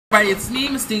Right, it's me,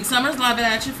 Mystique. Summer's live in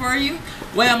action for you.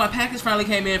 Well, my package finally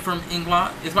came in from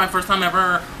Inglot. It's my first time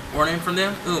ever ordering from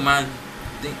them. Ooh, I'm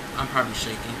probably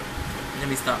shaking. Let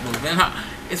me stop moving.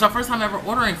 It's my first time ever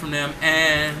ordering from them,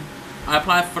 and I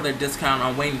applied for their discount.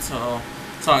 I'm waiting till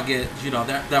I get, you know,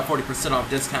 that 40% off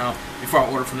discount before I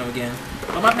order from them again.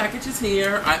 But my package is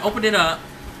here. I opened it up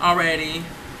already,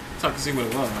 so I can see what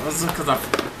it was. Because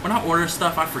when I order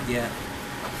stuff, I forget.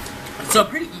 So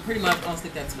pretty much, I'll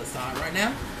stick that to the side right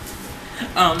now.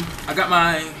 I got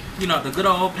my, you know, the good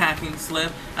old packing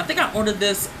slip. I think I ordered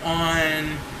this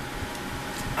on,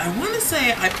 I want to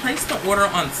say I placed the order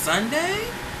on Sunday.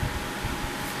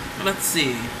 Let's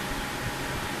see.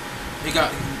 It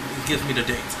gives me the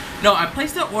dates. No, I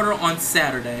placed the order on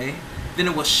Saturday. Then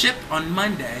it was shipped on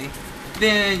Monday.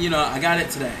 Then, you know, I got it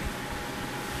today.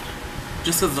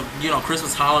 Just because of, you know,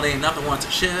 Christmas holiday and nothing wanted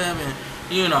to ship. And,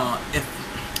 you know,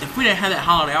 if we didn't have that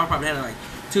holiday, I would probably have it like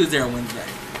Tuesday or Wednesday.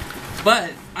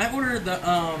 But I ordered the,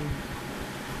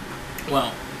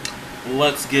 well,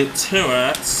 let's get to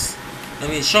it. Let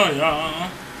me show y'all.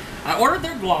 I ordered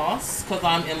their gloss, because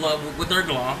I'm in love with their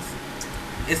gloss.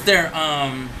 It's their,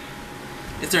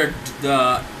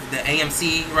 the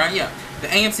AMC, right? Yeah. The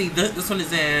AMC, this one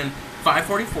is in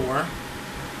 544.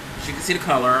 As you can see the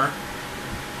color.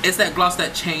 It's that gloss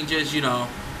that changes, you know,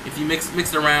 if you mix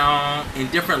it around in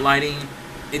different lighting,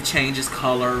 it changes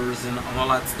colors and all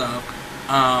that stuff.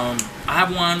 I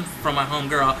have one from my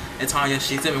homegirl, Italia.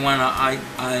 She sent me one, and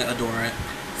I adore it.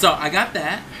 So I got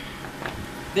that.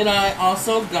 Then I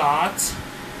also got,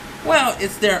 well,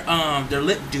 it's their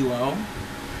lip duo.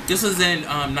 This is in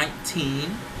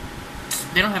 19.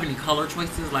 They don't have any color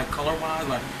choices, like color-wise,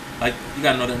 like you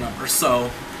gotta know their numbers. So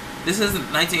this is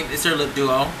 19. It's their lip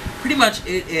duo. Pretty much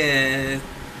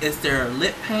it's their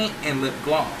lip paint and lip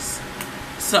gloss.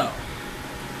 So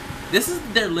this is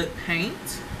their lip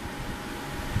paint.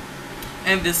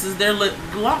 And this is their lip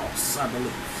gloss, I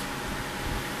believe.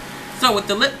 So with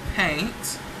the lip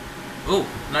paint, ooh,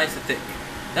 nice and thick.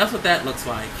 That's what that looks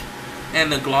like.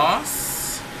 And the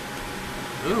gloss,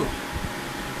 ooh,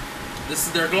 this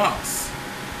is their gloss.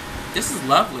 This is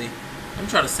lovely. Let me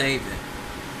try to save it.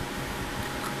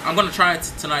 I'm gonna try it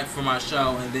tonight for my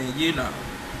show, and then you know,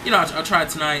 I'll try it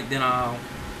tonight. Then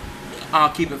I'll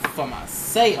keep it for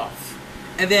myself.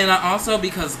 And then I also,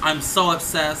 because I'm so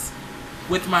obsessed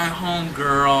with my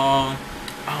homegirl,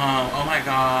 oh my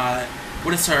god,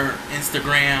 what is her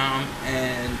Instagram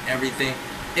and everything?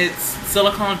 It's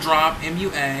Silicone Drop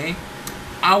MUA.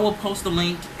 I will post a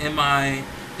link in my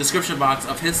description box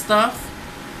of his stuff,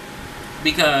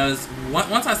 because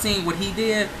once I seen what he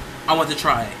did, I wanted to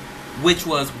try it, which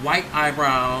was white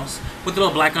eyebrows with a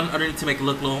little black underneath to make it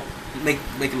look make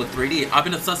it look 3D. I've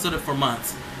been obsessed with it for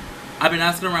months. I've been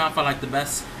asking around for like the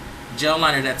best gel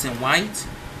liner that's in white.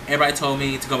 Everybody told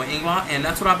me to go with inglot, and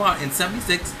that's what I bought. In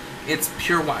 76, it's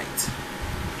pure white.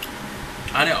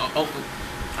 I didn't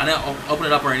open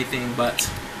it up or anything, but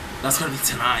that's gonna be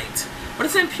tonight. But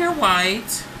it's in pure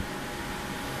white,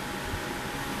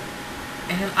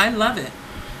 and I love it.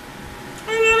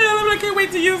 I can't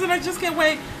wait to use it. I just can't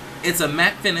wait. It's a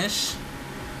matte finish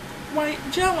white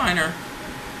gel liner.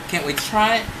 Can't wait to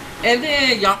try it. And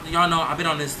then y'all know I've been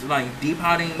on this like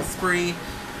depotting spree.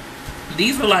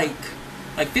 These were like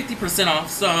 50% off,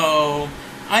 so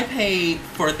I paid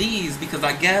for these because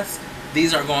I guess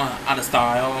these are going out of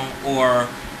style, or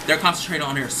they're concentrating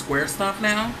on their square stuff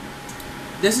now.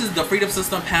 This is the Freedom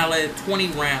System palette, 20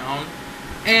 round,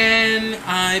 and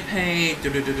I paid,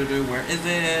 where is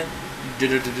it?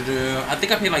 I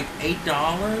think I paid like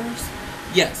 $8.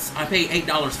 Yes, I paid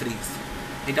 $8 for these.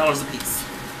 $8 a piece.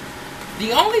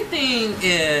 The only thing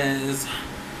is,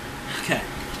 okay,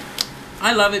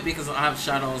 I love it because I have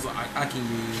shadows I can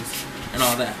use and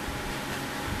all that.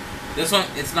 This one,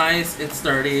 it's nice, it's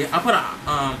sturdy. I put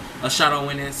a shadow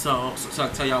in it so I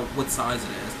can tell y'all what size it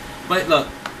is. But look,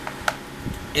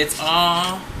 it's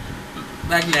all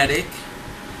magnetic.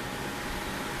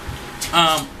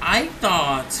 I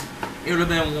thought it would have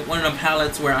been one of them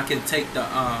palettes where I could take the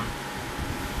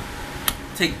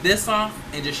take this off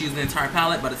and just use the entire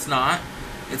palette, but it's not.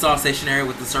 It's all stationary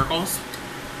with the circles,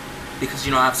 because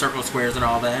you know I have circle squares and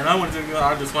all that, and I wanted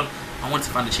to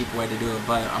find a cheaper way to do it,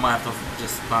 but I might have to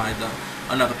just buy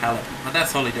another palette. But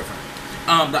that's totally different.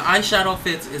 The eyeshadow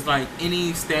fits is like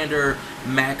any standard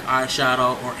MAC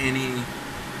eyeshadow or any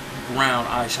brown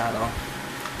eyeshadow.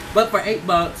 But for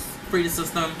 $8, Freedom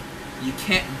System, you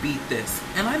can't beat this,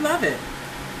 and I love it.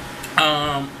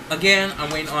 Again,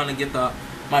 I'm waiting on to get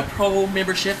my Pro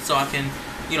membership so I can,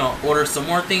 you know, order some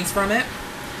more things from it,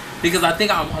 because I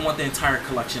think I want the entire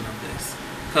collection of this,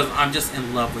 because I'm just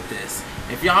in love with this.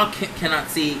 If y'all cannot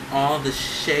see all the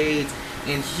shades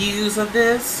and hues of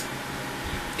this,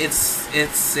 it's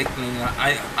sickening.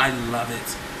 I love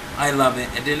it. I love it.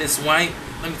 And then this white,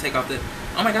 let me take off the,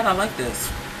 oh my god, I like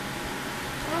this.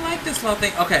 I like this little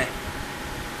thing. Okay.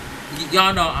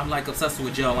 Y'all know I'm like obsessed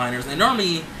with gel liners. And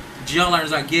normally, gel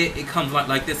liners I get, it comes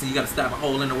like this and you gotta stab a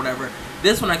hole in or whatever.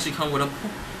 This one actually comes with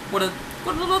a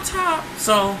little top.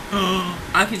 So,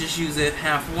 I can just use it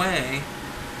halfway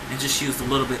and just use the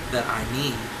little bit that I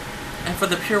need. And for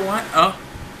the pure white, oh,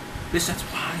 bitch, that's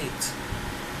white.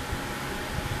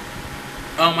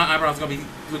 Oh, my eyebrows gonna be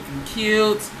looking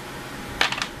cute.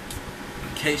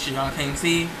 In case y'all can't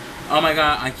see. Oh my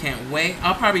god, I can't wait.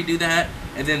 I'll probably do that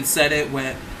and then set it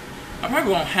with, I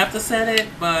probably won't have to set it,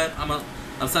 but I'm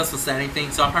obsessed with setting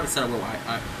things, so I'll probably set it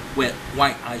with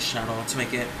white eyeshadow to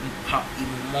make it pop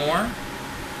even more.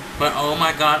 But oh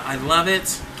my god, I love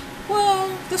it.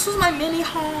 Well, this was my mini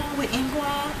haul with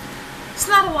inglot. It's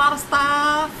not a lot of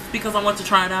stuff because I want to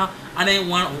try it out. I didn't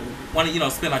want to, you know,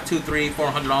 spend like $200, $300,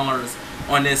 $400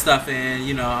 on this stuff, and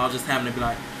you know, I'll just have to be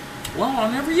like, well,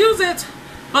 I'll never use it.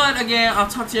 But again, I'll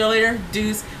talk to you later.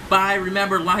 Deuce, bye.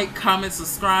 Remember, like, comment,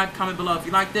 subscribe, comment below if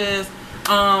you like this.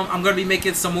 I'm gonna be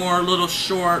making some more little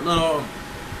short, little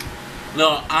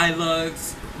eye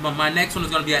looks. My next one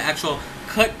is gonna be an actual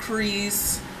cut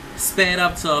crease, sped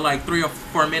up to like 3 or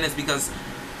 4 minutes, because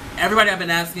everybody I've been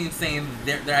asking, saying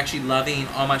they're actually loving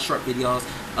all my short videos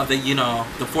of the, you know,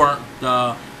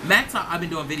 the max I've been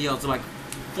doing videos of like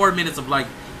 4 minutes of like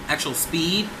actual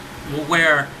speed,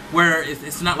 where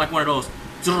it's not like one of those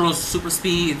super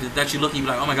speed that you look and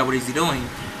you're like, oh my god, what is he doing?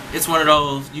 It's one of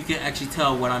those you can actually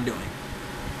tell what I'm doing.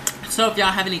 So if y'all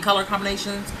have any color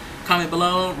combinations, comment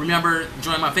below. Remember,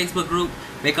 join my Facebook group,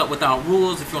 Makeup Without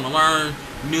Rules, if you want to learn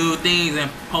new things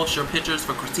and post your pictures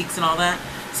for critiques and all that.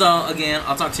 So again,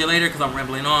 I'll talk to you later because I'm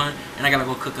rambling on and I gotta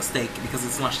go cook a steak because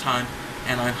it's lunchtime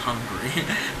and I'm hungry.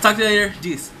 Talk to you later.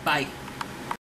 Deuce. Bye.